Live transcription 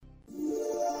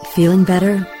Feeling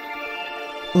better?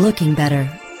 Looking better?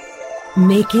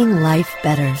 Making life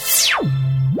better.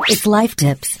 It's Life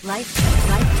Tips.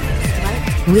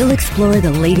 We'll explore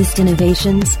the latest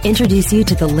innovations, introduce you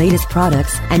to the latest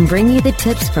products, and bring you the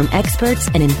tips from experts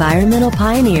and environmental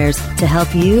pioneers to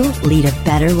help you lead a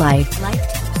better life.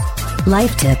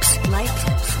 Life Tips.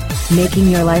 Making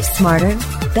your life smarter,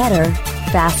 better,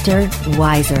 faster,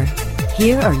 wiser.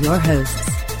 Here are your hosts.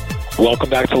 Welcome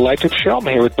back to the Life Tips Show. I'm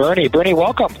here with Bernie. Bernie,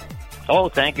 welcome. Oh,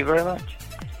 thank you very much.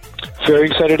 Very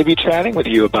excited to be chatting with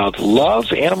you about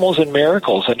Love, Animals, and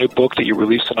Miracles, a new book that you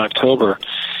released in October.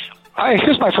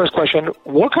 Here's my first question.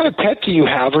 What kind of pet do you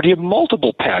have, or do you have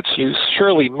multiple pets? You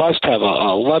surely must have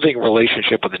a loving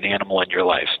relationship with an animal in your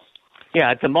life. Yeah,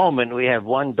 at the moment we have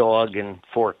one dog and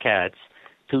 4 cats.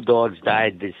 2 dogs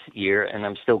died this year, and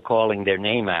I'm still calling their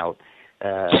name out,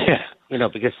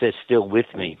 because they're still with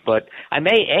me. But I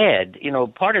may add,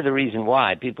 part of the reason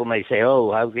why people may say,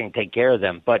 oh, how can you take care of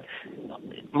them? But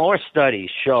more studies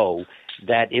show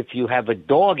that if you have a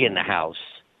dog in the house,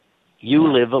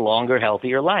 you live a longer,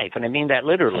 healthier life. And I mean that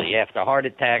literally. After heart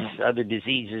attacks, other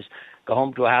diseases, go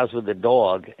home to a house with a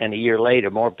dog, and a year later,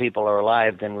 more people are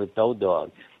alive than with no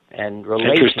dog. And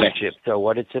relationships are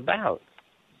what it's about.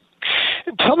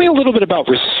 Tell me a little bit about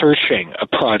researching a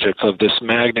project of this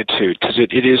magnitude, because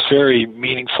it is very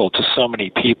meaningful to so many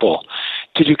people.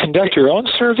 Did you conduct your own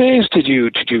surveys? Did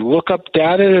you look up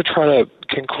data to try to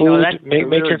conclude, that's make a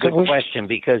really your good conclusion? question,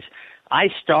 because I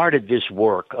started this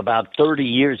work about 30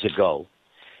 years ago.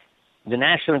 The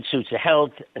National Institutes of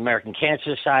Health, American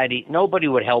Cancer Society, nobody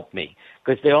would help me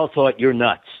because they all thought you're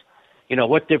nuts.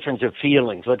 What difference are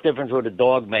feelings? What difference would a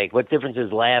dog make? What difference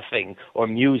does laughing or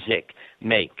music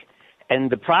make? And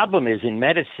the problem is in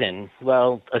medicine,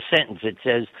 a sentence that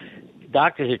says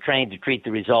doctors are trained to treat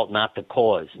the result, not the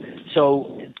cause.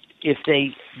 So if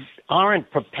they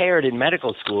aren't prepared in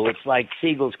medical school, it's like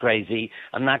Siegel's crazy.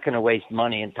 I'm not going to waste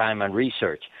money and time on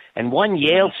research. And one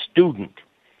Yale student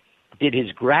did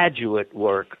his graduate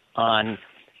work on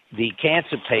the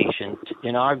cancer patients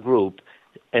in our group,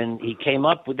 and he came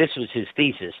up with, this was his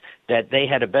thesis, that they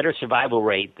had a better survival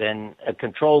rate than a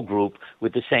control group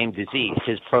with the same disease.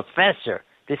 His professor,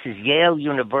 this is Yale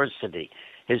University,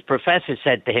 his professor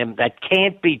said to him, that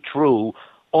can't be true,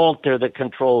 alter the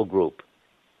control group.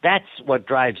 That's what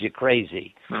drives you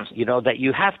crazy, that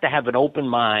you have to have an open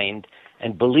mind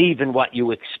and believe in what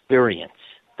you experience.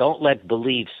 Don't let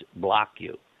beliefs block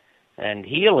you. And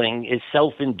healing is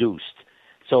self-induced.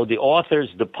 So the authors,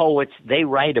 the poets, they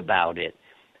write about it,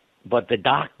 but the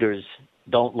doctors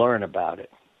don't learn about it.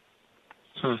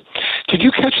 Did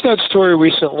you catch that story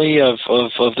recently of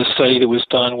the study that was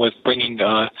done with bringing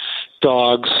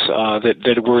dogs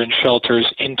that were in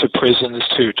shelters into prisons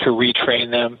to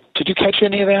retrain them? Did you catch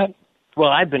any of that? Well,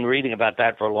 I've been reading about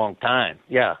that for a long time,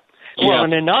 yeah. Well,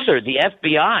 and the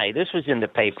FBI, this was in the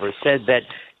paper, said that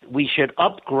we should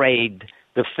upgrade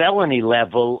the felony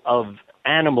level of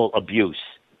animal abuse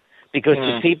because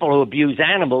the people who abuse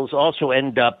animals also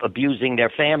end up abusing their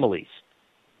families.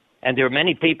 And there are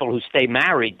many people who stay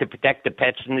married to protect the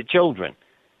pets and the children.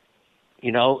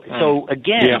 So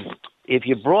again, if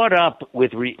you're brought up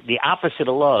with the opposite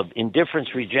of love,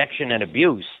 indifference, rejection, and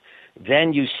abuse,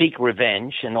 then you seek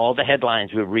revenge and all the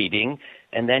headlines we're reading,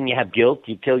 and then you have guilt,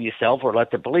 you kill yourself or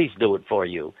let the police do it for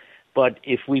you. But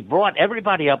if we brought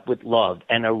everybody up with love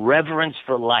and a reverence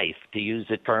for life, to use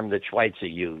the term that Schweitzer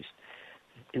used,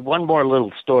 one more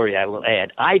little story I will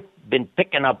add. I've been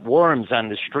picking up worms on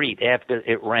the street after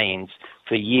it rains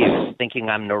for years, thinking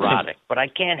I'm neurotic. But I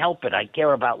can't help it. I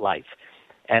care about life.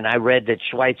 And I read that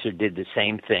Schweitzer did the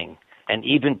same thing and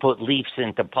even put leaves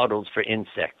into puddles for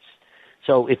insects.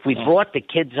 So if we brought the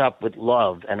kids up with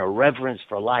love and a reverence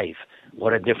for life,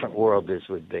 what a different world this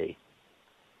would be.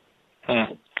 Tell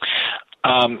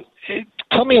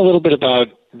me a little bit about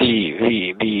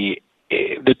the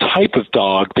type of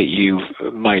dog that you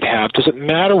might have. Does it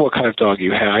matter what kind of dog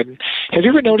you had? Have you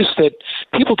ever noticed that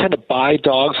people tend to buy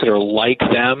dogs that are like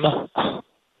them?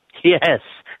 Yes.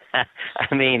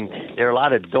 I mean, there are a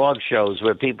lot of dog shows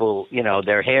where people,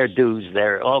 their hairdos,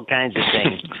 their all kinds of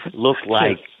things look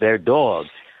like their dog.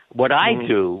 What I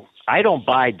do, I don't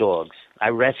buy dogs. I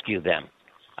rescue them.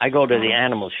 I go to the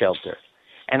animal shelter.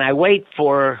 And I wait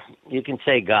for, you can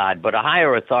say God, but a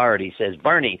higher authority says,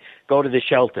 Bernie, go to the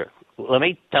shelter. Let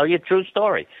me tell you a true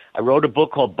story. I wrote a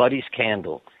book called Buddy's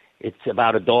Candle. It's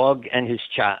about a dog and his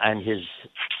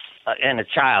and a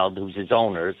child who's his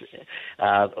owner,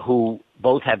 who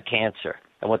both have cancer,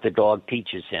 and what the dog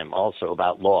teaches him also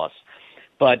about loss.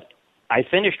 But I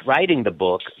finished writing the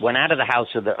book, went out of the house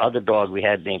with the other dog we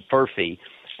had named Furphy,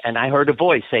 and I heard a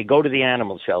voice say, go to the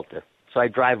animal shelter. So I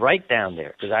drive right down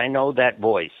there because I know that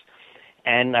voice.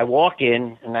 And I walk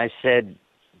in, and I said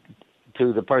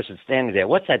to the person standing there,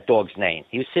 "What's that dog's name?"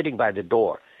 He was sitting by the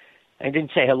door. I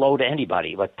didn't say hello to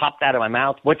anybody. What popped out of my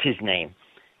mouth, "What's his name?"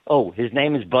 "Oh, his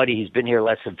name is Buddy. He's been here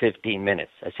less than 15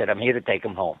 minutes. I said, "I'm here to take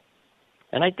him home."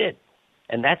 And I did.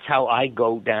 And that's how I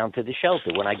go down to the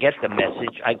shelter. When I get the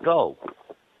message, I go.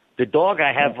 The dog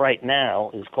I have right now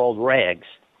is called Rags,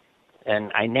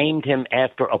 and I named him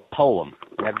after a poem.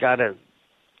 And I've got to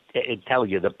tell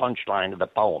you the punchline of the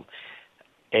poem.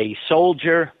 A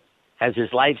soldier has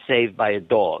his life saved by a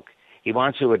dog. He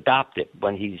wants to adopt it.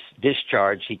 When he's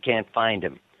discharged, he can't find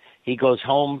him. He goes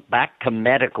home back to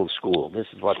medical school. This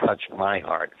is what touched my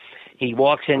heart. He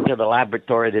walks into the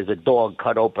laboratory. There's a dog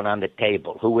cut open on the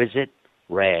table. Who is it?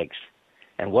 Rags.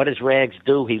 And what does Rags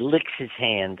do? He licks his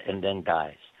hand and then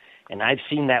dies. And I've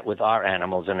seen that with our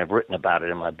animals, and I've written about it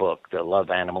in my book, The Love,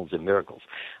 Animals, and Miracles.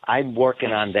 I'm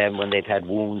working on them when they've had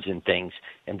wounds and things,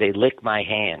 and they lick my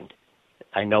hand.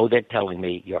 I know they're telling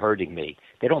me, "You're hurting me."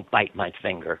 They don't bite my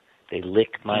finger. They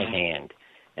lick my hand.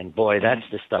 And, boy, that's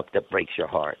the stuff that breaks your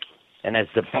heart. And as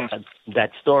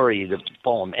that story, the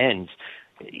poem ends,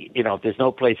 if there's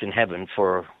no place in heaven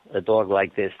for a dog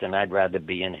like this, then I'd rather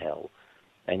be in hell.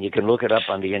 And you can look it up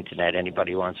on the Internet.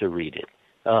 Anybody who wants to read it.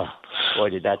 Oh, boy,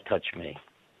 did that touch me.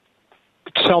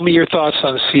 Tell me your thoughts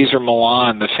on Cesar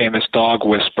Millan, the famous dog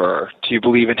whisperer. Do you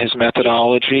believe in his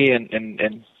methodology?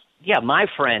 And Yeah, my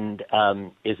friend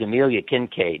is Amelia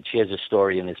Kincaid. She has a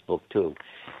story in this book, too.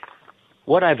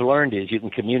 What I've learned is you can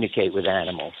communicate with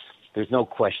animals. There's no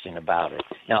question about it.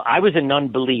 Now, I was a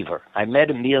non-believer. I met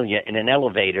Amelia in an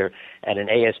elevator at an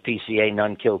ASPCA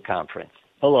non-kill conference.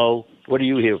 "Hello, what are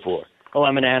you here for?" "Oh,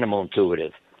 I'm an animal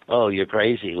intuitive." "Oh, you're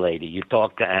crazy, lady. You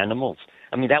talk to animals."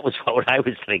 I mean, that was what I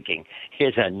was thinking.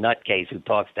 Here's a nutcase who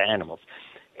talks to animals.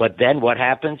 But then what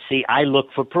happens? See, I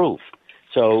look for proof.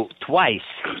 So twice,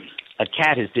 a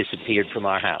cat has disappeared from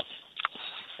our house.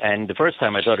 And the first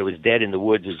time I thought it was dead in the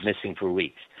woods, it was missing for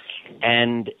weeks.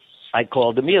 And I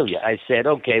called Amelia. I said,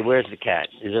 "Okay, where's the cat?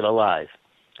 Is it alive?"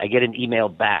 I get an email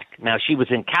back. Now, she was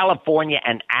in California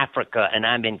and Africa, and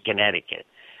I'm in Connecticut.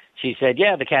 She said,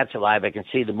 "Yeah, the cat's alive. I can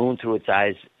see the moon through its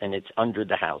eyes, and it's under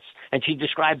the house." And she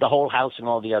described the whole house and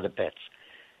all the other pets.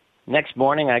 Next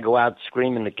morning, I go out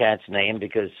screaming the cat's name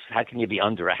because how can you be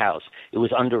under a house? It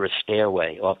was under a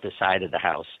stairway off the side of the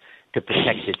house to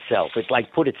protect itself. It's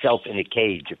like put itself in a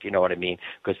cage, if you know what I mean,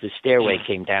 because the stairway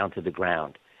came down to the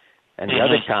ground. And the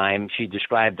other time, she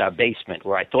described our basement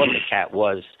where I thought the cat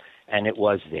was, and it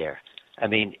was there. I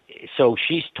mean, so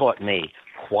she's taught me,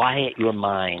 quiet your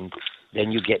mind,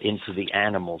 then you get into the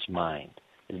animal's mind.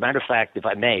 As a matter of fact, if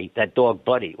I may, that dog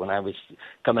Buddy, when I was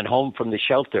coming home from the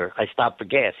shelter, I stopped for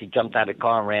gas. He jumped out of the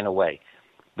car and ran away.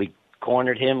 We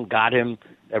cornered him, got him.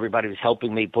 Everybody was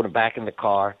helping me, put him back in the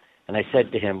car. And I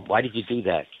said to him, "Why did you do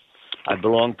that?" "I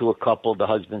belong to a couple. The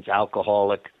husband's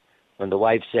alcoholic. When the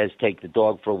wife says, 'Take the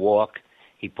dog for a walk,'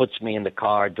 he puts me in the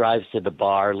car, drives to the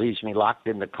bar, leaves me locked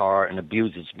in the car, and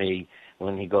abuses me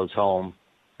when he goes home.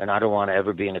 And I don't want to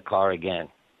ever be in a car again."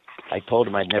 I told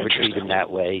him I'd never treat him that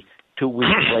way. 2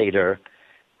 weeks later,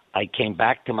 I came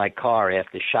back to my car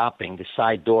after shopping. The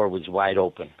side door was wide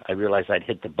open. I realized I'd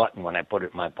hit the button when I put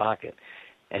it in my pocket.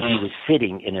 And he was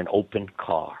sitting in an open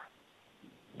car.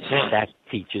 That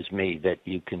teaches me that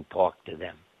you can talk to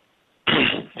them.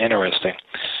 Interesting.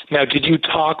 Now, did you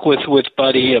talk with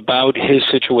Buddy about his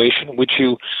situation?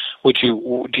 Do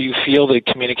you feel that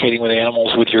communicating with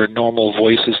animals with your normal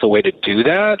voice is the way to do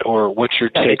that, or what's your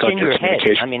take on your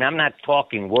communication? Head. I mean, I'm not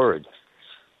talking words.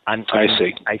 I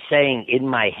see. I'm saying in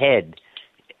my head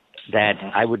that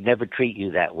I would never treat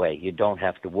you that way. You don't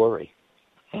have to worry.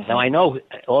 Now, I know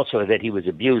also that he was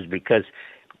abused because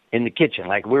in the kitchen,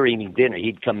 like we're eating dinner,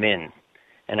 he'd come in,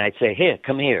 and I'd say, "Here,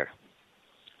 come here."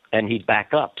 And he'd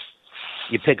back up.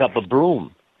 You pick up a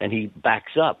broom, and he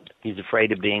backs up. He's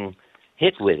afraid of being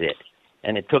hit with it.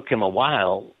 And it took him a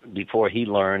while before he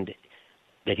learned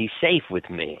that he's safe with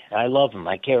me. I love him.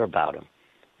 I care about him.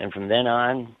 And from then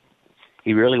on,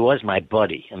 he really was my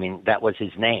buddy. I mean, that was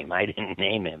his name. I didn't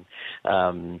name him.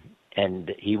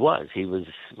 And he was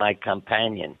my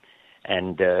companion.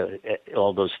 And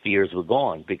all those fears were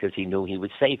gone because he knew he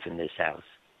was safe in this house.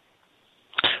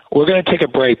 We're going to take a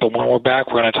break, but when we're back,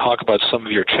 we're going to talk about some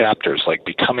of your chapters, like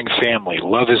Becoming Family,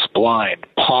 Love is Blind,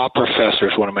 Paw Professor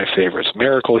is one of my favorites,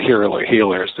 Miracle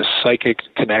Healers, The Psychic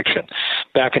Connection.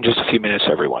 Back in just a few minutes,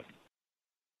 everyone.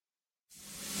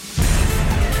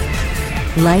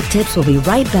 Life Tips will be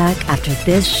right back after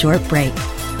this short break.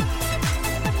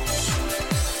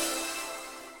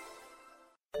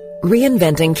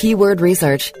 Reinventing keyword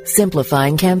research,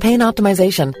 simplifying campaign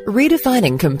optimization,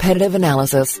 redefining competitive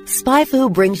analysis.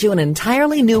 SpyFu brings you an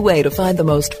entirely new way to find the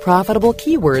most profitable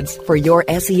keywords for your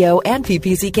SEO and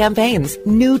PPC campaigns.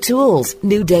 New tools,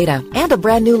 new data, and a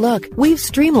brand new look. We've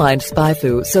streamlined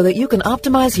SpyFu so that you can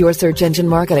optimize your search engine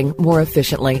marketing more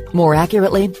efficiently, more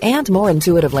accurately, and more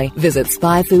intuitively. Visit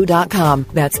spyfu.com.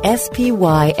 That's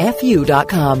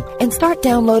SPYFU.com and start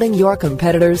downloading your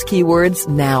competitors' keywords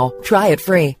now. Try it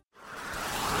free.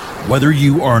 Whether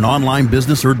you are an online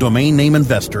business or domain name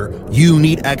investor, you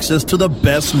need access to the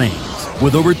best names.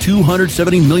 With over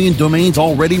 270 million domains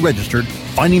already registered,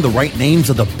 finding the right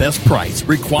names at the best price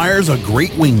requires a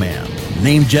great wingman.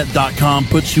 Namejet.com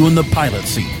puts you in the pilot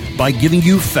seat by giving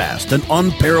you fast and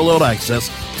unparalleled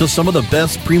access to some of the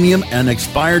best premium and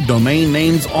expired domain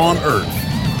names on earth.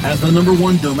 As the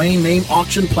 #1 domain name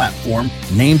auction platform,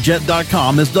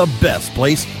 Namejet.com is the best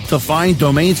place to find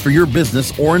domains for your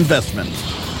business or investment.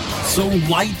 So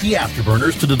light the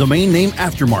afterburners to the domain name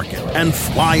aftermarket and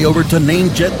fly over to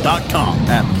Namejet.com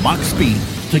at Mach speed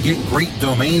to get great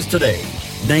domains today.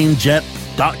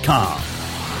 Namejet.com.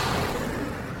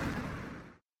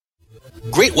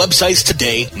 Great websites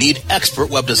today need expert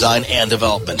web design and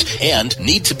development and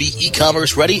need to be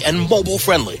e-commerce ready and mobile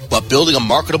friendly. But building a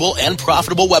marketable and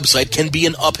profitable website can be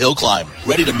an uphill climb.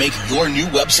 Ready to make your new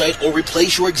website or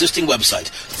replace your existing website?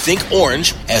 Think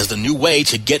Orange as the new way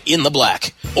to get in the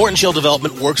black. Orange Hill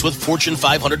Development works with Fortune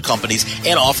 500 companies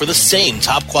and offer the same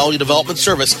top quality development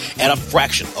service at a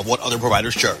fraction of what other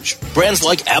providers charge. Brands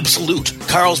like Absolute,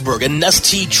 Carlsberg, and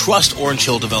Nestea trust Orange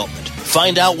Hill Development.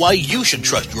 Find out why you should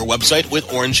trust your website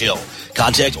with Orange Hill.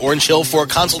 Contact Orange Hill for a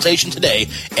consultation today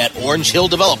at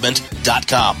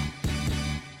orangehilldevelopment.com.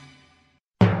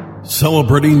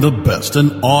 Celebrating the best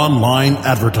in online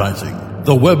advertising,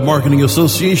 the Web Marketing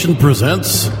Association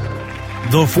presents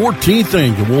the 14th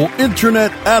Annual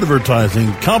Internet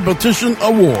Advertising Competition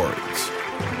Awards.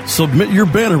 Submit your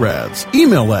banner ads,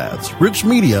 email ads, rich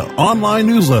media, online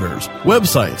newsletters,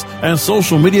 websites, and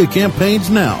social media campaigns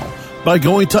now by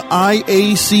going to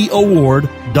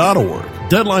iacaward.org.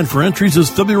 Deadline for entries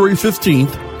is February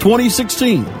 15th,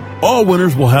 2016. All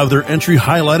winners will have their entry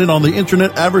highlighted on the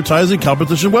Internet Advertising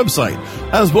Competition website,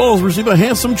 as well as receive a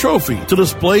handsome trophy to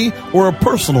display or a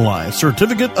personalized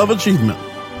certificate of achievement.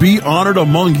 Be honored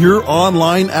among your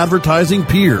online advertising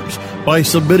peers by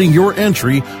submitting your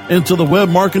entry into the Web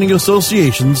Marketing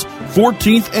Association's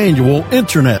 14th Annual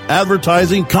Internet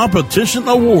Advertising Competition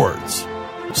Awards.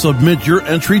 Submit your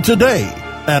entry today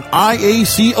at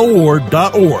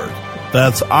iacaward.org.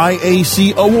 That's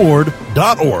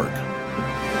iacaward.org.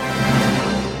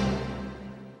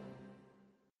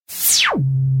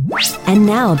 And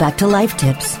now back to Life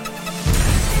Tips.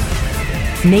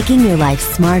 Making your life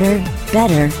smarter,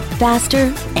 better,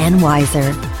 faster, and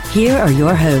wiser. Here are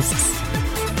your hosts.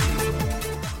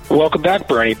 Welcome back,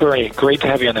 Bernie. Bernie, great to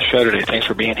have you on the show today. Thanks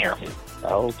for being here.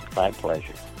 Oh, my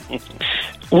pleasure.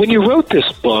 When you wrote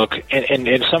this book,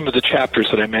 and some of the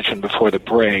chapters that I mentioned before the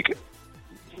break,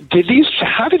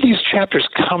 how did these chapters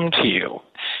come to you?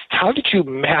 How did you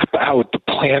map out the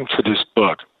plan for this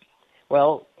book?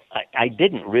 Well, I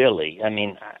didn't really. I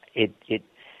mean,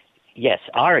 yes,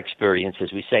 our experience,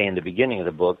 as we say in the beginning of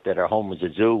the book, that our home was a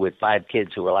zoo with 5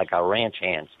 kids who were like our ranch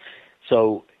hands.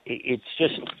 So it's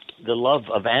just the love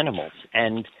of animals.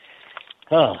 And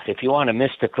if you want a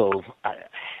mystical,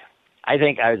 I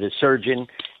think I was a surgeon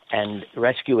and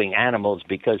rescuing animals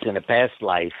because in a past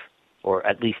life, or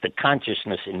at least the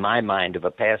consciousness in my mind of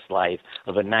a past life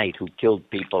of a knight who killed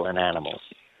people and animals.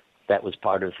 That was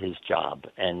part of his job.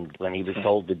 And when he was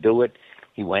told to do it,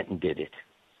 he went and did it.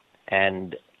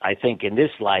 And I think in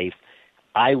this life,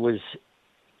 I was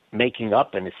making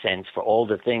up, in a sense, for all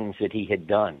the things that he had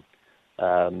done,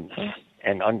 and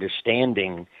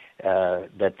understanding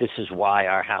that this is why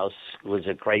our house was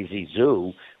a crazy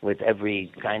zoo with every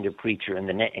kind of creature in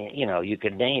you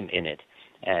could name in it.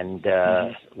 And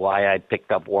why I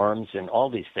picked up worms and all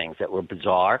these things that were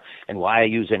bizarre, and why I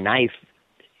use a knife,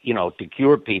 to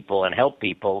cure people and help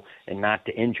people and not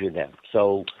to injure them.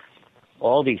 So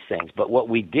all these things. But what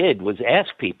we did was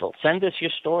ask people, send us your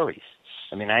stories.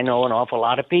 I mean, I know an awful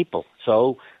lot of people.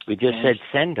 So we just said,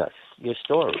 send us your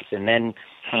stories. And then,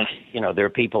 there are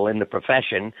people in the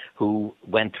profession who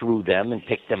went through them and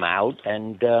picked them out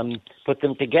and put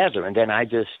them together. And then I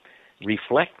just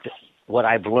reflect what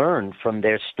I've learned from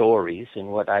their stories and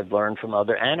what I've learned from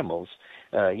other animals,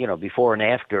 before and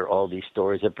after all these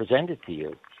stories are presented to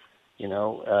you.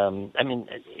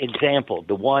 Example,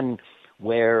 the one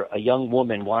where a young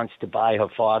woman wants to buy her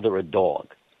father a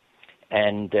dog.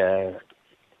 And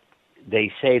they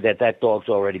say that dog's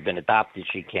already been adopted,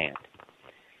 she can't.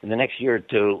 In the next year or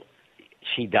two,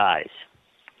 she dies.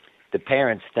 The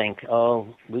parents think,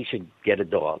 oh, we should get a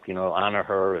dog, honor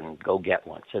her and go get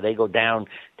one. So they go down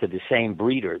to the same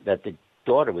breeder that the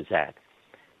daughter was at.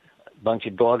 A bunch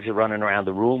of dogs are running around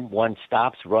the room. One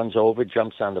stops, runs over,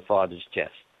 jumps on the father's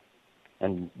chest.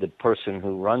 And the person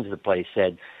who runs the place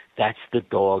said, that's the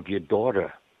dog your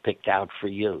daughter picked out for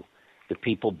you. The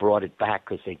people brought it back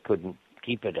because they couldn't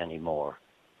keep it anymore.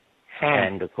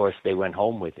 And, of course, they went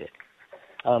home with it.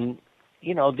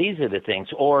 These are the things.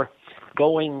 Or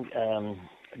going,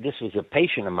 this was a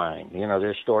patient of mine.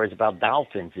 There's stories about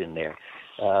dolphins in there.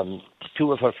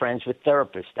 Two of her friends were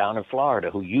therapists down in Florida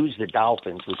who used the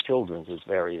dolphins with children with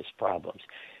various problems.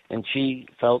 And she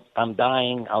felt, I'm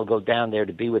dying, I'll go down there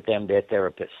to be with them, their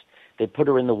therapists. They put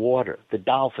her in the water. The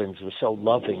dolphins were so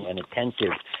loving and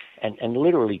attentive and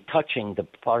literally touching the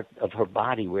part of her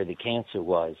body where the cancer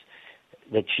was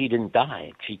that she didn't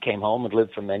die. She came home and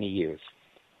lived for many years.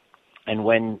 And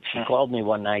when she called me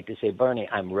one night to say, Bernie,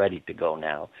 I'm ready to go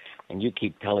now, and you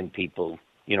keep telling people,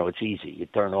 it's easy, you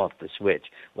turn off the switch.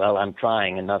 Well, I'm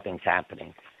trying and nothing's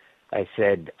happening. I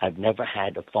said, I've never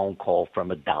had a phone call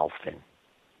from a dolphin.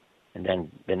 And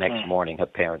then the next morning, her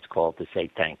parents called to say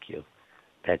thank you.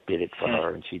 That did it for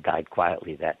her, and she died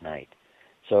quietly that night.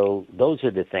 So those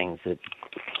are the things that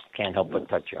can't help but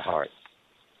touch your heart.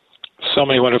 So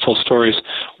many wonderful stories.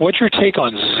 What's your take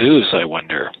on zoos, I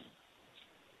wonder?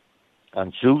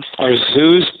 On zoos? Are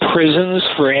zoos prisons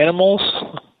for animals?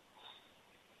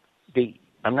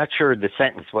 I'm not sure the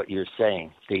sentence, what you're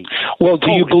saying. Do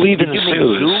you believe in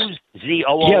zoos?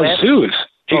 Z-O-O-S? Yeah, zoos.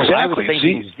 Exactly. I was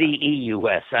thinking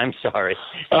Z-E-U-S. I'm sorry.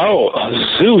 Oh,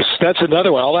 Zeus. That's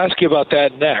another one. I'll ask you about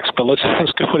that next. But let's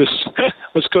go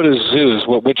to zoos.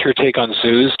 What's your take on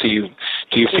zoos? Do you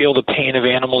feel the pain of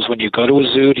animals when you go to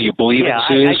a zoo? Do you believe in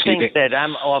zoos? I think that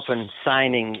I'm often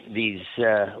signing these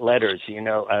letters.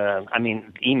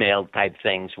 Email type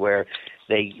things where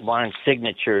they want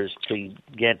signatures to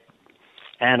get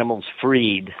animals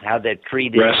freed, how they're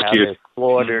treated, rescued, how they're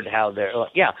slaughtered, how they're...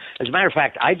 As a matter of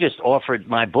fact, I just offered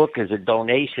my book as a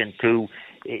donation to,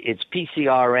 it's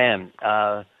PCRM,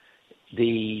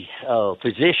 the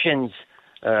Physicians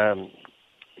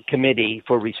Committee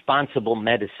for Responsible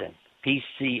Medicine,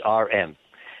 PCRM.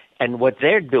 And what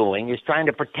they're doing is trying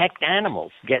to protect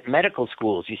animals, get medical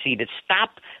schools, you see, to stop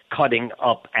cutting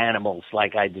up animals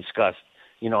like I discussed,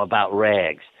 about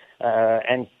rags.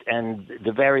 And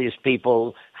the various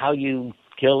people, how you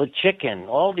kill a chicken,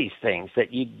 all these things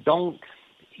that you don't,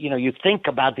 you think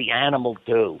about the animal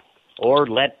too, or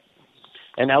let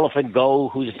an elephant go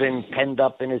who's been penned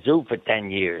up in a zoo for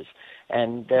 10 years,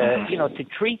 and, to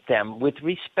treat them with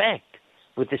respect,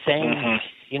 with the same,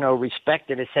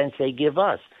 respect in a sense they give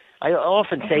us. I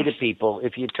often say to people,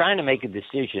 if you're trying to make a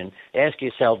decision, ask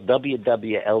yourself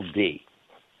WWLD.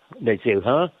 They say,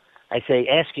 huh? I say,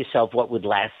 ask yourself, what would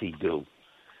Lassie do?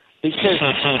 Because,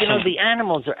 the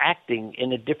animals are acting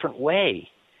in a different way.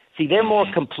 See, they're more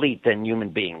complete than human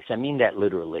beings. I mean that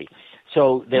literally.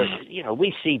 So,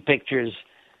 we see pictures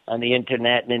on the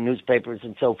Internet and in newspapers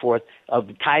and so forth of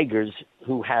tigers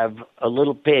who have a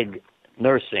little pig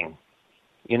nursing,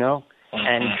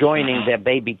 and joining their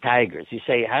baby tigers. You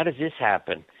say, how does this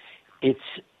happen? It's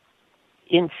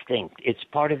instinct. It's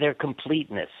part of their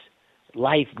completeness.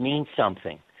 Life means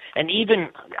something. And even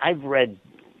I've read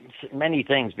many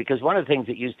things, because one of the things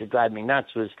that used to drive me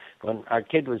nuts was when our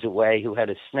kid was away who had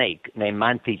a snake named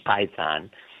Monty Python,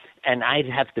 and I'd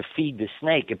have to feed the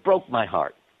snake. It broke my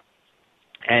heart.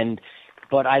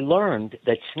 But I learned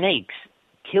that snakes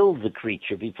kill the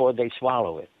creature before they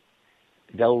swallow it.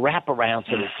 They'll wrap around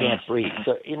so they can't breathe.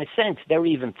 So in a sense, they're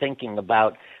even thinking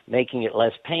about making it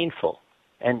less painful.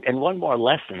 And one more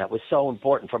lesson that was so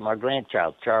important from our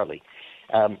grandchild, Charlie.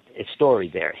 A story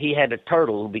there. He had a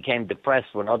turtle who became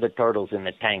depressed when other turtles in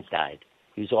the tank died.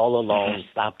 He was all alone,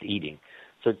 stopped eating.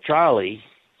 So Charlie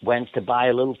went to buy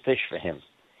a little fish for him,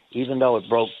 even though it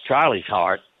broke Charlie's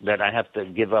heart that I have to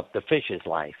give up the fish's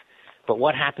life. But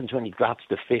what happens when he drops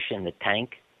the fish in the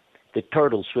tank? The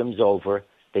turtle swims over,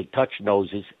 they touch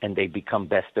noses, and they become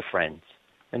best of friends.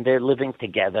 And they're living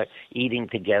together, eating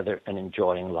together, and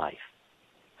enjoying life.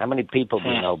 How many people do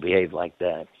you know behave like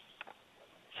that?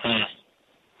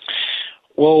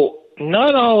 Well,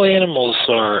 not all animals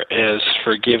are as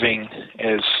forgiving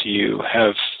as you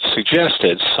have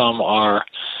suggested. Some are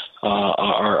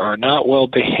not well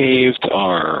behaved,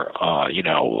 are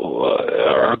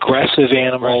aggressive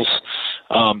animals.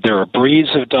 There are breeds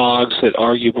of dogs that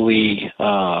arguably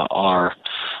are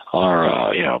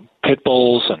pit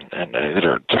bulls and that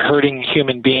are hurting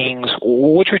human beings.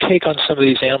 What's your take on some of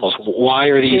these animals? Why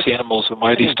are these animals and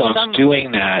why are these dogs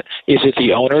doing that? Is it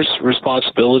the owner's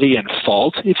responsibility and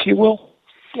fault, if you will?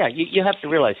 Yeah, you have to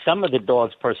realize some of the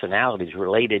dogs' personalities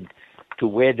related to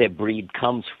where their breed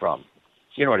comes from.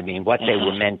 You know what I mean? What they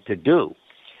were meant to do.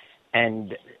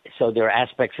 And so there are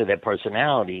aspects of their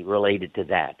personality related to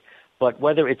that. But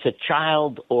whether it's a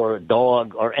child or a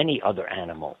dog or any other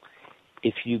animal,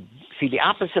 if you see, the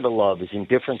opposite of love is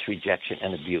indifference, rejection,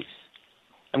 and abuse.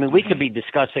 I mean, we could be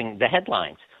discussing the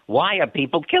headlines. Why are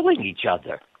people killing each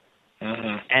other?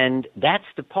 And that's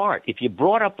the part. If you're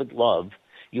brought up with love,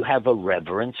 you have a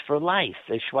reverence for life,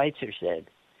 as Schweitzer said.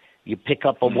 You pick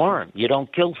up a worm. You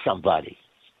don't kill somebody.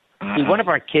 See, one of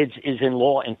our kids is in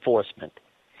law enforcement.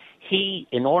 He,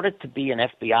 in order to be an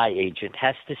FBI agent,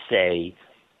 has to say,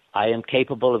 I am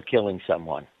capable of killing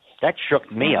someone. That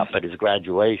shook me up at his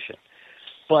graduation.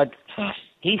 But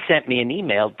he sent me an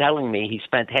email telling me he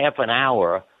spent half an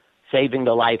hour saving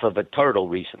the life of a turtle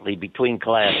recently between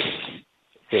classes,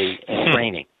 in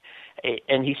training.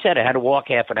 And he said I had to walk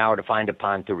half an hour to find a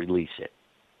pond to release it.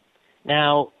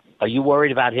 Now, are you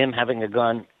worried about him having a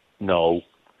gun? No.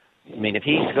 I mean, if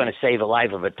he's going to save the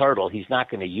life of a turtle, he's not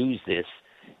going to use this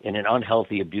in an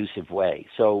unhealthy, abusive way.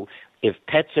 So if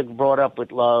pets are brought up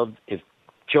with love, if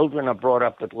children are brought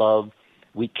up with love,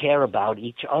 we care about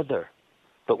each other.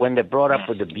 But when they're brought up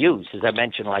with abuse, as I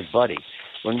mentioned, like Buddy,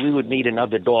 when we would meet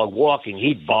another dog walking,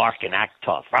 he'd bark and act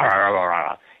tough.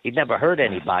 He'd never hurt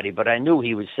anybody, but I knew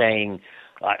he was saying,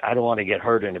 I don't want to get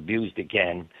hurt and abused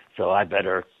again, so I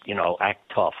better,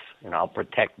 act tough, and I'll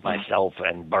protect myself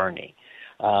and Bernie.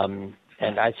 And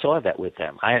I saw that with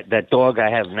them. That dog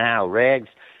I have now, Rags,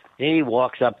 he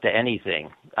walks up to anything.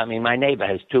 I mean, my neighbor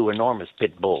has 2 enormous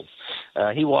pit bulls.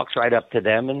 He walks right up to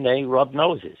them, and they rub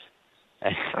noses.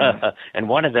 And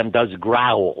one of them does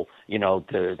growl,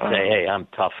 to say, hey, I'm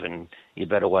tough and you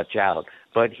better watch out.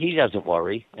 But he doesn't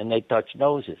worry, and they touch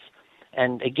noses.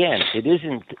 And again, it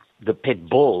isn't the pit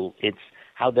bull, it's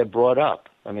how they're brought up.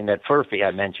 I mean, that Furphy I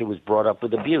mentioned was brought up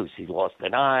with abuse. He lost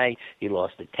an eye, he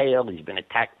lost a tail, he's been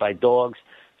attacked by dogs.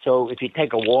 So if you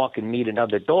take a walk and meet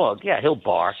another dog, yeah, he'll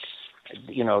bark,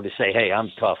 to say, hey, I'm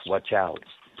tough, watch out.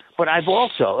 But I've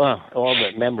also, all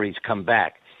the memories come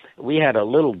back. We had a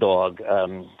little dog,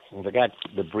 I forgot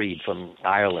the breed, from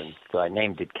Ireland, so I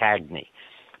named it Cagney.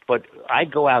 But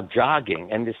I'd go out jogging,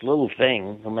 and this little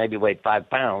thing, who maybe weighed 5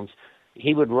 pounds,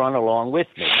 he would run along with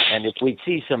me. And if we'd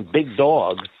see some big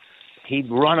dog, he'd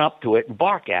run up to it and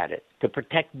bark at it to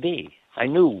protect me. I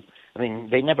knew,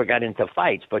 they never got into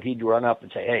fights, but he'd run up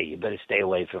and say, hey, you better stay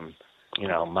away from,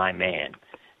 my man.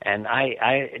 And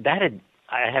I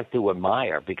have to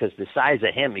admire, because the size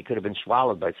of him, he could have been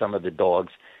swallowed by some of the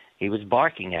dogs he was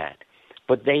barking at.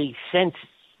 But they sense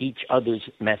each other's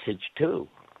message too.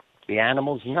 The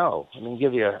animals know. Let me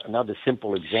give you another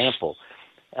simple example.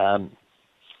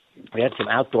 We had some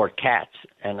outdoor cats,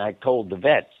 and I told the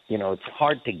vet, it's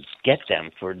hard to get them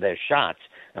for their shots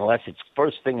unless it's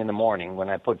first thing in the morning when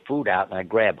I put food out and I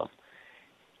grab them.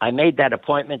 I made that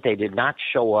appointment. They did not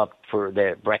show up for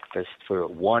their breakfast for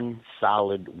 1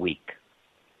 solid week.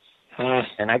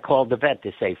 And I called the vet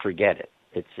to say, forget it.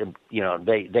 It's,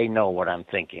 they know what I'm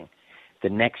thinking. The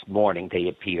next morning they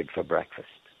appeared for breakfast.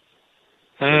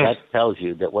 So that tells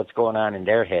you that what's going on in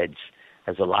their heads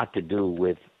has a lot to do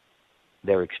with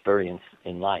their experience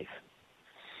in life.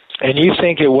 And you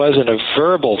think it wasn't a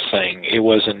verbal thing. It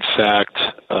was, in fact,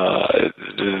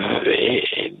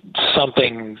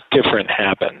 something different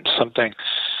happened. Something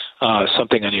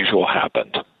unusual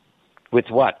happened. With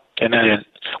what? And then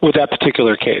with that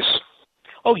particular case.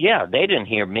 Oh, yeah, they didn't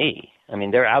hear me.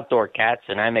 They're outdoor cats,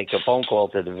 and I make a phone call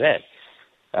to the vet.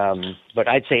 But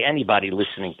I'd say anybody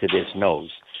listening to this knows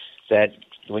that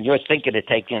when you're thinking of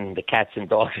taking the cats and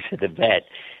dogs to the vet,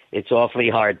 it's awfully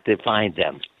hard to find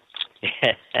them.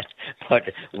 But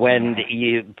when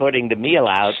you're putting the meal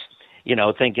out,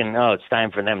 thinking, it's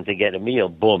time for them to get a meal,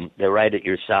 boom, they're right at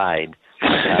your side,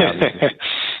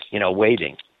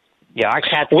 waiting. Yeah, our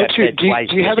cats got fed twice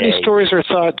do you have any stories or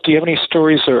thoughts? Do you have any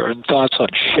stories or thoughts on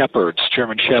shepherds,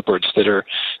 German shepherds, that are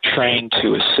trained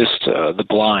to assist the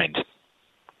blind?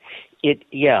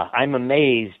 I'm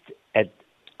amazed at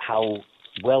how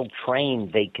well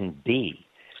trained they can be.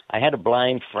 I had a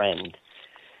blind friend,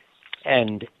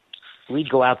 and we'd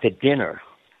go out to dinner,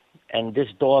 and this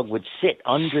dog would sit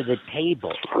under the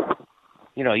table.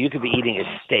 You could be eating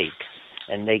a steak,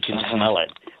 and they can smell it.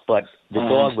 But the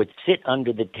dog would sit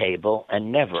under the table and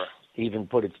never even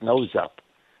put its nose up.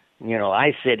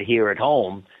 I sit here at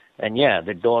home, and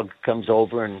the dog comes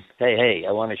over and, hey,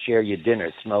 I want to share your dinner.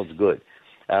 It smells good.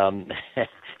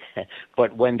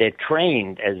 but when they're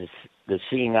trained as the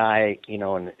seeing eye,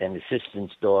 and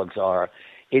assistance dogs are,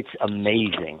 it's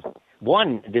amazing.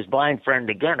 This blind friend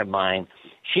again of mine,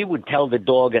 she would tell the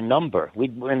dog a number. We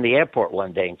were in the airport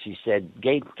one day, and she said,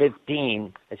 gate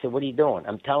 15. I said, what are you doing?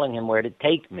 I'm telling him where to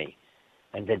take me.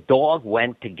 And the dog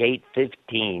went to gate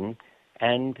 15,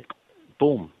 and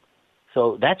boom.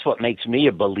 So that's what makes me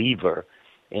a believer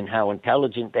in how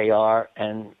intelligent they are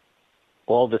and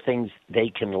all the things they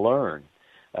can learn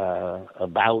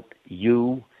about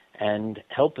you and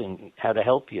how to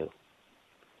help you.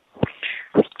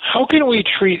 How can we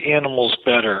treat animals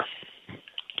better?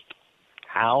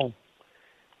 How?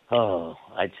 Oh,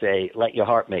 I'd say let your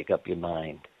heart make up your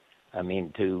mind. I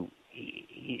mean,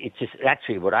 it's just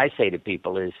actually what I say to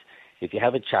people is, if you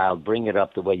have a child, bring it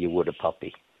up the way you would a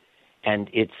puppy. And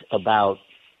it's about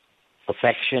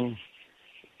affection,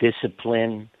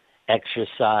 discipline,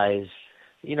 exercise.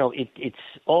 It's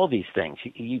all these things.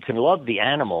 You can love the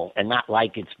animal and not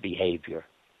like its behavior.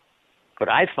 But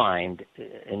I find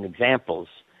in examples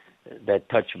that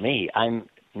touch me, I'm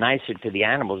nicer to the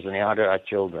animals than they are to our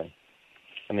children.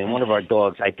 I mean, one of our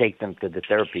dogs, I take them to the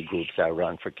therapy groups I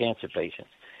run for cancer patients.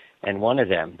 And one of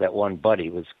them, that one buddy,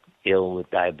 was ill with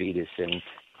diabetes and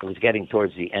it was getting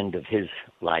towards the end of his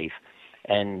life.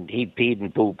 And he peed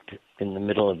and pooped in the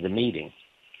middle of the meeting.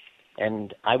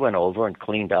 And I went over and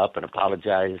cleaned up and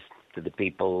apologized to the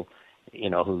people,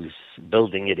 whose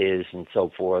building it is and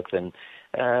so forth. And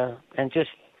just,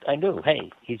 I knew,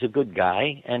 hey, he's a good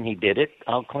guy and he did it.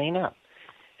 I'll clean up.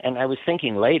 And I was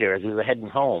thinking later as we were heading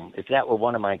home, if that were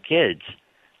one of my kids,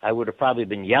 I would have probably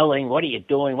been yelling, what are you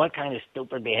doing? What kind of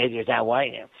stupid behavior is that?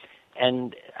 Why?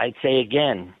 And I'd say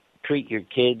again, treat your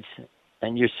kids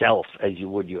and yourself as you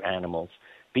would your animals.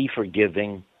 Be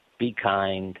forgiving, be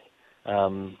kind,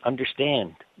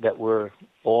 understand that we're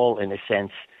all, in a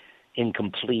sense,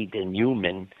 incomplete and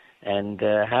human and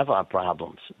have our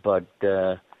problems. But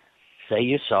say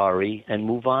you're sorry and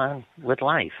move on with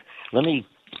life. Let me,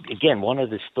 again, one of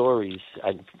the stories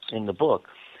in the book,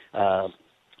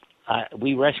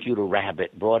 we rescued a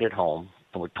rabbit, brought it home,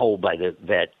 and were told by the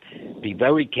vet, be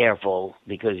very careful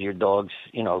because your dogs,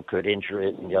 could injure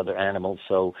it and the other animals,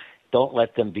 so don't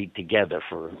let them be together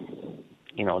for,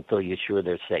 until you're sure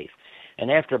they're safe. And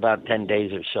after about 10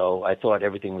 days or so, I thought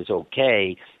everything was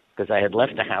okay because I had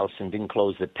left the house and didn't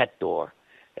close the pet door.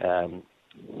 And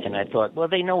I thought, well,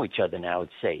 they know each other now,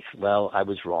 it's safe. Well, I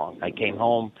was wrong. I came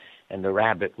home and the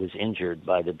rabbit was injured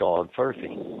by the dog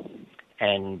Furphy.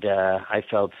 And I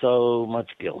felt so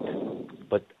much guilt.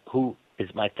 But who is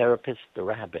my therapist? The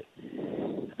rabbit.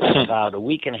 About a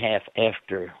week and a half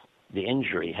after the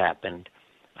injury happened,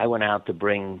 I went out to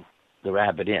bring the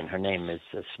rabbit in. Her name is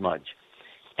Smudge.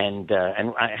 And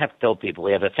I have to tell people,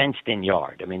 we have a fenced-in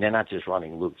yard. I mean, they're not just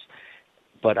running loose.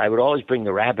 But I would always bring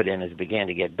the rabbit in as it began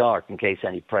to get dark in case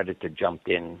any predator jumped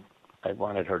in. I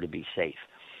wanted her to be safe.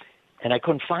 And I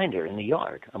couldn't find her in the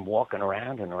yard. I'm walking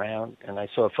around, and I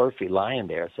saw Furphy lying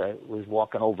there, so I was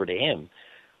walking over to him.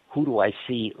 Who do I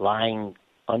see lying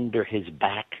under his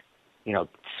back,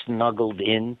 snuggled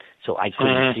in so I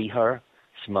couldn't see her?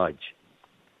 Smudge.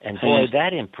 And boy,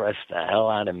 that impressed the hell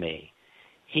out of me.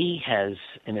 He has,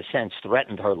 in a sense,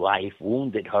 threatened her life,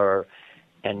 wounded her,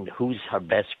 and who's her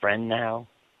best friend now?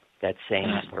 That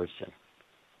same person.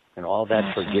 And all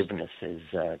that forgiveness is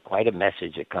quite a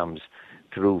message that comes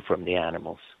through from the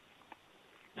animals.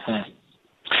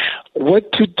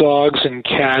 What do dogs and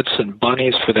cats and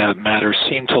bunnies, for that matter,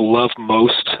 seem to love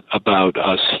most about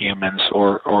us humans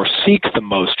or seek the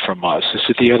most from us? Is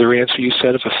it the other answer you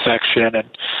said of affection and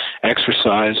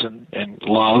exercise and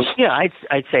love? Yeah,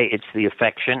 I'd say it's the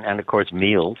affection and, of course,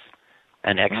 meals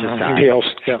and exercise. Meals,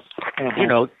 yeah.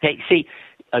 Mm-hmm. See,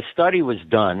 a study was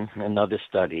done, another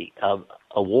study, of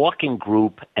a walking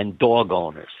group and dog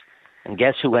owners. And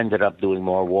guess who ended up doing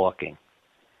more walking?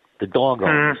 The dog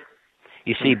owners.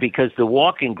 You see, because the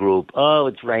walking group, oh,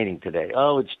 it's raining today.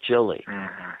 Oh, it's chilly.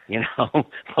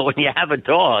 But when you have a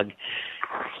dog,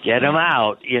 get him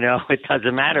out. It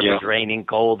doesn't matter if it's raining,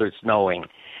 cold, or snowing.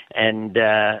 And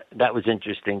that was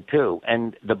interesting, too.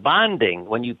 And the bonding,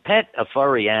 when you pet a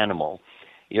furry animal,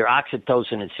 your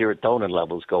oxytocin and serotonin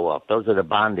levels go up. Those are the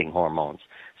bonding hormones.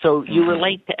 So you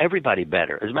relate to everybody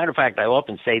better. As a matter of fact, I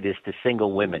often say this to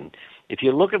single women. If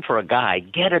you're looking for a guy,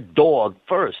 get a dog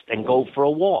first and go for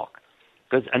a walk.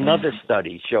 Because another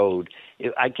study showed,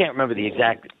 I can't remember the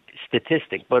exact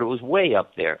statistic, but it was way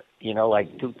up there. Like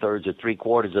 2/3 or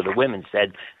 3/4 of the women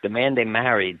said the man they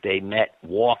married, they met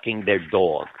walking their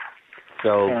dog.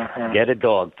 So get a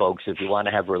dog, folks, if you want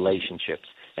to have relationships.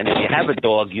 And if you have a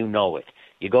dog, you know it.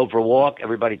 You go for a walk,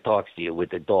 everybody talks to you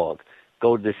with the dog.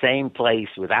 go to the same place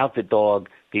without the dog,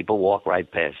 people walk right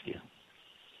past you.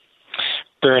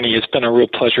 Bernie, it's been a real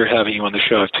pleasure having you on the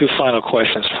show. I have two final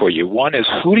questions for you. One is,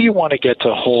 who do you want to get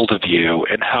to hold of you,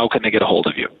 and how can they get a hold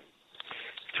of you?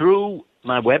 Through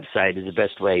my website is the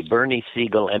best way,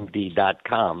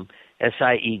 BernieSiegelMD.com,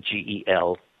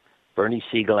 SIEGEL,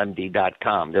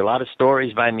 BernieSiegelMD.com. There are a lot of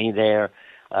stories by me there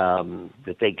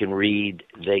that they can read.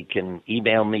 They can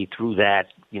email me through that,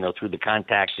 through the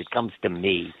contacts. It comes to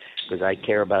me because I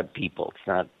care about people. It's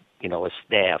not, a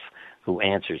staff who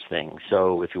answers things.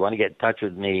 So if you want to get in touch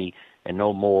with me and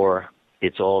know more,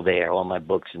 it's all there, all my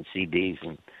books and CDs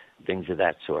and things of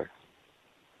that sort.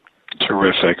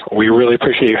 Terrific. We really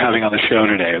appreciate you having on the show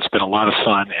today. It's been a lot of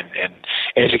fun and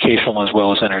educational as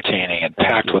well as entertaining and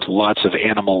packed with lots of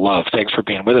animal love. Thanks for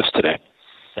being with us today.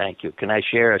 Thank you. Can I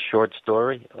share a short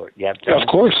story? Or you have to? Of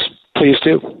course. Please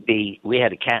do. We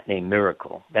had a cat named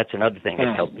Miracle. That's another thing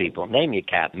that helped people. Name your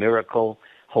cat. Miracle,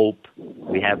 Hope.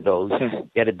 We have those.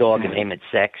 Get a dog and name it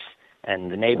Sex,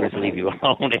 and the neighbors leave you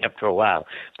alone after a while.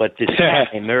 But this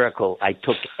cat named Miracle, I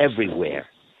took everywhere.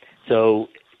 So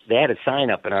they had a sign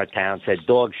up in our town said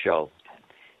dog show,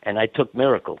 and I took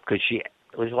Miracle because she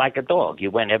was like a dog.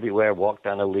 You went everywhere, walked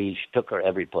on a leash, took her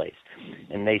every place.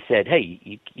 And they said, hey,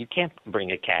 you can't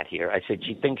bring a cat here. I said,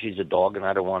 she thinks she's a dog, and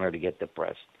I don't want her to get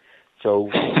depressed. So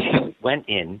she went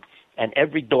in, and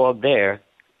every dog there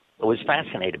was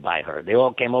fascinated by her. They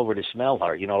all came over to smell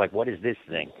her, like, what is this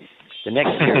thing? The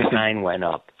next year, sign went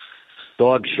up.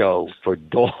 Dog show for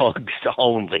dogs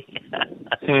only.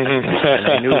 And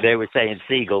I knew they were saying,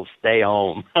 Siegel, stay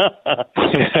home.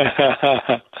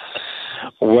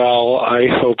 Well, I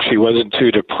hope she wasn't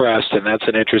too depressed, and that's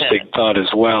an interesting thought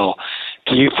as well.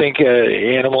 Do you think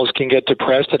animals can get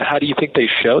depressed, and how do you think they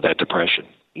show that depression?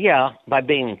 Yeah, by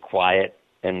being quiet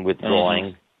and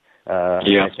withdrawing.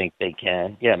 I think they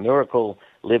can. Yeah, Miracle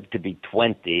lived to be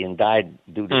 20 and died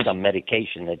due to some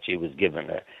medication that she was given,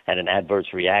 had an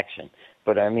adverse reaction.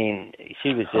 But, I mean,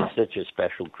 she was just such a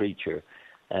special creature.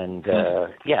 And,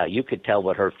 you could tell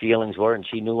what her feelings were, and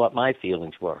she knew what my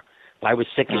feelings were. If I was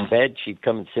sick in bed, she'd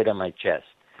come and sit on my chest.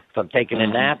 If I'm taking a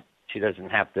nap, she doesn't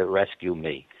have to rescue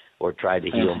me or try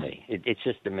to heal me. It's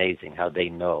just amazing how they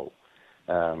know.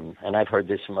 And I've heard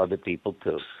this from other people,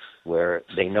 too, where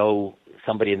they know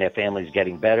somebody in their family is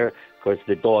getting better because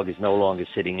the dog is no longer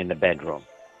sitting in the bedroom.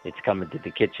 It's coming to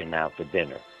the kitchen now for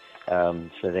dinner.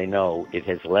 So they know it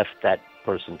has left that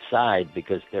person's side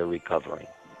because they're recovering.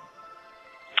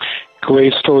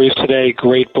 Great stories today.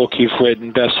 Great book you've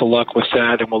written. Best of luck with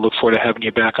that, and we'll look forward to having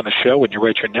you back on the show when you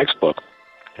write your next book.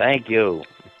 Thank you.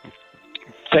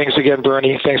 Thanks again,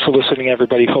 Bernie. Thanks for listening,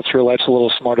 everybody. Hope your life's a little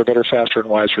smarter, better, faster, and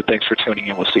wiser. Thanks for tuning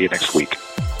in. We'll see you next week.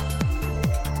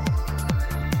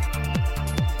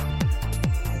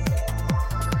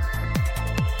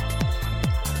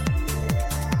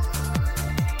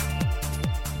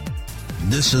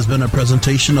 This has been a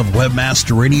presentation of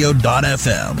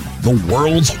WebmasterRadio.fm, the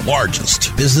world's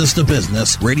largest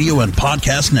business-to-business radio and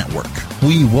podcast network.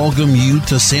 We welcome you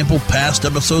to sample past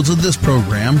episodes of this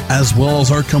program, as well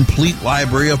as our complete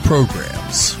library of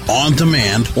programs, on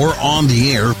demand or on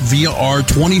the air via our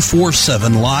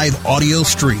 24/7 live audio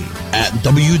stream at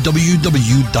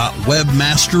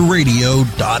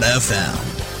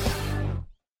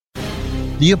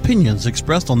www.webmasterradio.fm. The opinions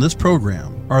expressed on this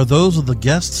program are those of the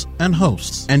guests and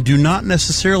hosts and do not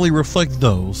necessarily reflect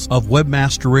those of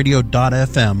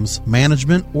WebmasterRadio.fm's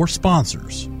management or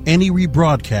sponsors. Any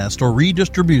rebroadcast or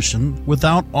redistribution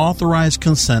without authorized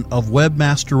consent of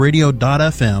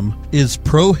WebmasterRadio.fm is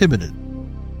prohibited.